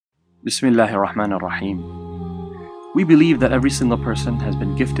Bismillahirrahmanirrahim. We believe that every single person has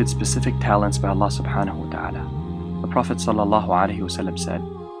been gifted specific talents by Allah subhanahu wa ta'ala. The Prophet sallallahu alaihi wasallam said,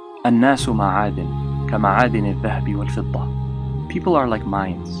 "An-nasu ma'adin, ka-ma'adin al-dhahabi wal-fidda." People are like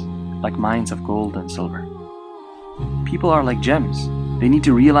mines of gold and silver. People are like gems. They need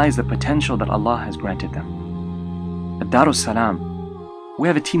to realize the potential that Allah has granted them. At DarusSalam, we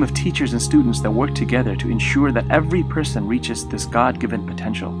have a team of teachers and students that work together to ensure that every person reaches this God-given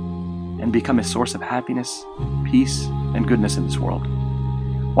potential and become a source of happiness, peace, and goodness in this world.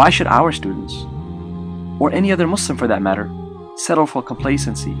 Why should our students, or any other Muslim for that matter, settle for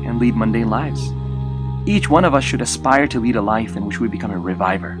complacency and lead mundane lives? Each one of us should aspire to lead a life in which we become a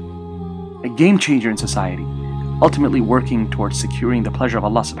reviver, a game changer in society, ultimately working towards securing the pleasure of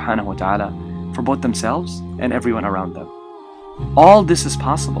Allah subhanahu wa ta'ala for both themselves and everyone around them. All this is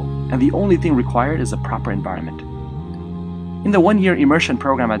possible, and the only thing required is a proper environment. In the one-year immersion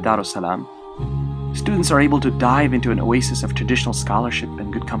program at DarusSalam, students are able to dive into an oasis of traditional scholarship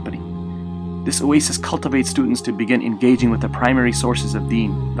and good company. This oasis cultivates students to begin engaging with the primary sources of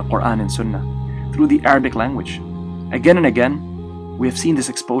deen, the Quran and Sunnah, through the Arabic language. Again and again, we have seen this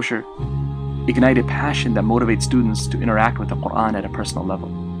exposure ignite a passion that motivates students to interact with the Quran at a personal level.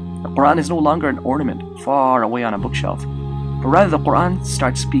 The Quran is no longer an ornament far away on a bookshelf, but rather the Quran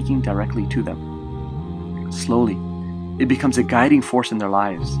starts speaking directly to them. Slowly, it becomes a guiding force in their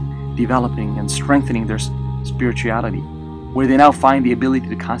lives, developing and strengthening their spirituality, where they now find the ability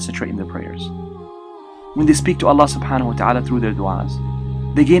to concentrate in their prayers. When they speak to Allah subhanahu wa ta'ala through their du'as,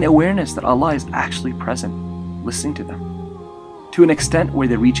 they gain awareness that Allah is actually present, listening to them, to an extent where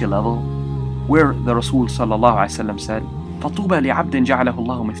they reach a level where the Rasul sallallahu alaihi wasallam said, فَطُوبَى لِعَبْدٍ جَعَلَهُ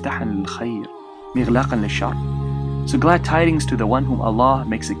اللَّهُ مِفْتَحًا لِلْخَيْرِ مِغْلَاقًا لِلشَّرِّ. So glad tidings to the one whom Allah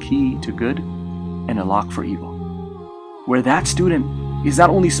makes a key to good and a lock for evil. Where that student is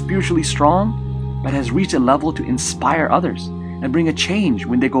not only spiritually strong, but has reached a level to inspire others and bring a change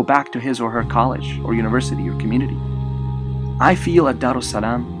when they go back to his or her college or university or community. I feel at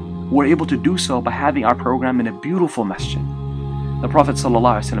DarusSalam, we're able to do so by having our program in a beautiful masjid. The Prophet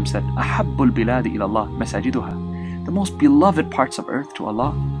ﷺ said, أَحَبُّ الْبِلَادِ إِلَى اللَّهِ مَسَاجِدُهَا. The most beloved parts of earth to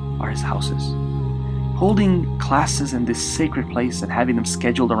Allah are His houses. Holding classes in this sacred place and having them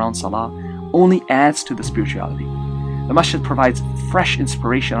scheduled around Salah only adds to the spirituality. The masjid provides fresh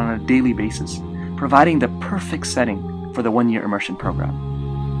inspiration on a daily basis, providing the perfect setting for the one-year immersion program.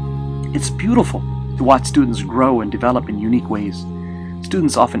 It's beautiful to watch students grow and develop in unique ways.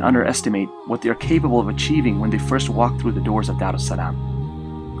 Students often underestimate what they are capable of achieving when they first walk through the doors of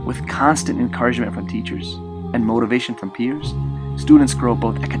DarusSalam. With constant encouragement from teachers and motivation from peers, students grow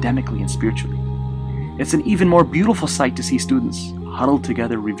both academically and spiritually. It's an even more beautiful sight to see students huddled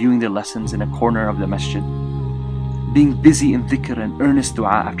together reviewing their lessons in a corner of the masjid, being busy in dhikr and earnest dua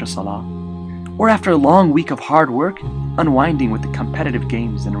after salah, or after a long week of hard work, unwinding with the competitive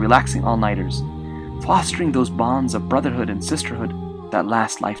games and relaxing all-nighters, fostering those bonds of brotherhood and sisterhood that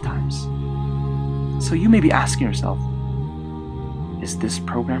last lifetimes. So you may be asking yourself, is this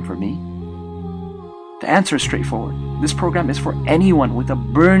program for me? The answer is straightforward. This program is for anyone with a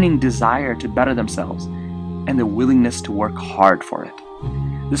burning desire to better themselves and the willingness to work hard for it.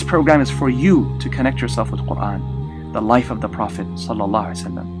 This program is for you to connect yourself with Quran, the life of the Prophet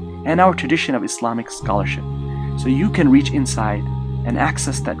ﷺ, and our tradition of Islamic scholarship, so you can reach inside and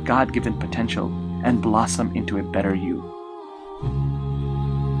access that God-given potential and blossom into a better you.